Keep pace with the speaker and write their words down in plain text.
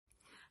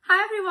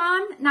Hi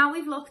everyone, now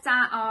we've looked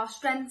at our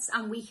strengths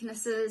and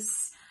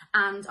weaknesses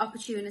and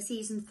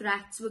opportunities and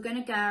threats, we're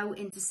going to go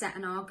into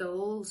setting our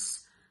goals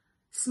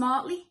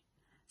smartly.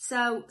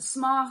 So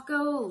SMART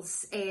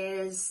goals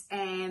is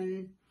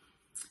a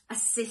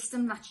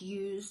system that's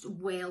used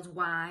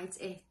worldwide.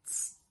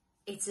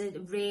 It's a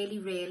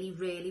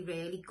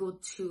really good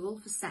tool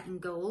for setting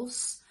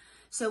goals.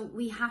 So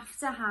we have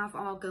to have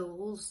our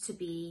goals to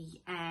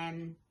be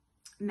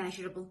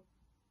measurable.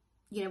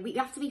 You know, we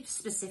have to be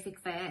specific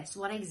first.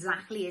 What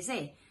exactly is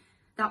it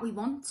that we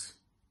want?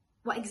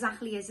 What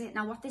exactly is it?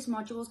 Now, what this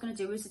module is going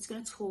to do is it's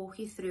going to talk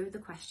you through the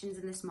questions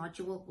in this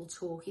module. We'll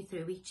talk you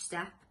through each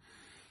step.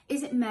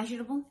 Is it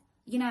measurable?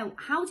 You know,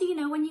 how do you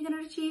know when you're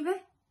going to achieve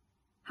it?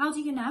 How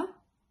do you know?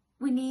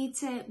 We need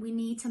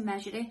to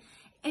measure it.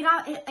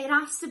 It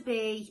has to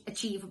be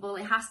achievable.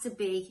 It has to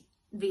be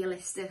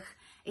realistic.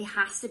 It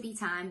has to be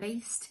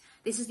time-based.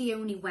 This is the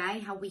only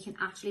way how we can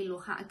actually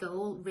look at a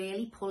goal,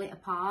 really pull it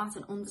apart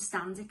and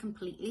understand it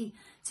completely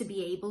to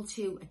be able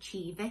to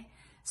achieve it.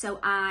 So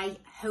I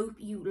hope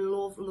you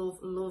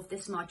love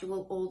this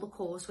module. All the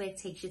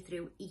coursework takes you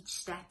through each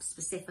step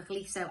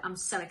specifically. So I'm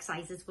so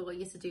excited for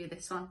you to do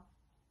this one.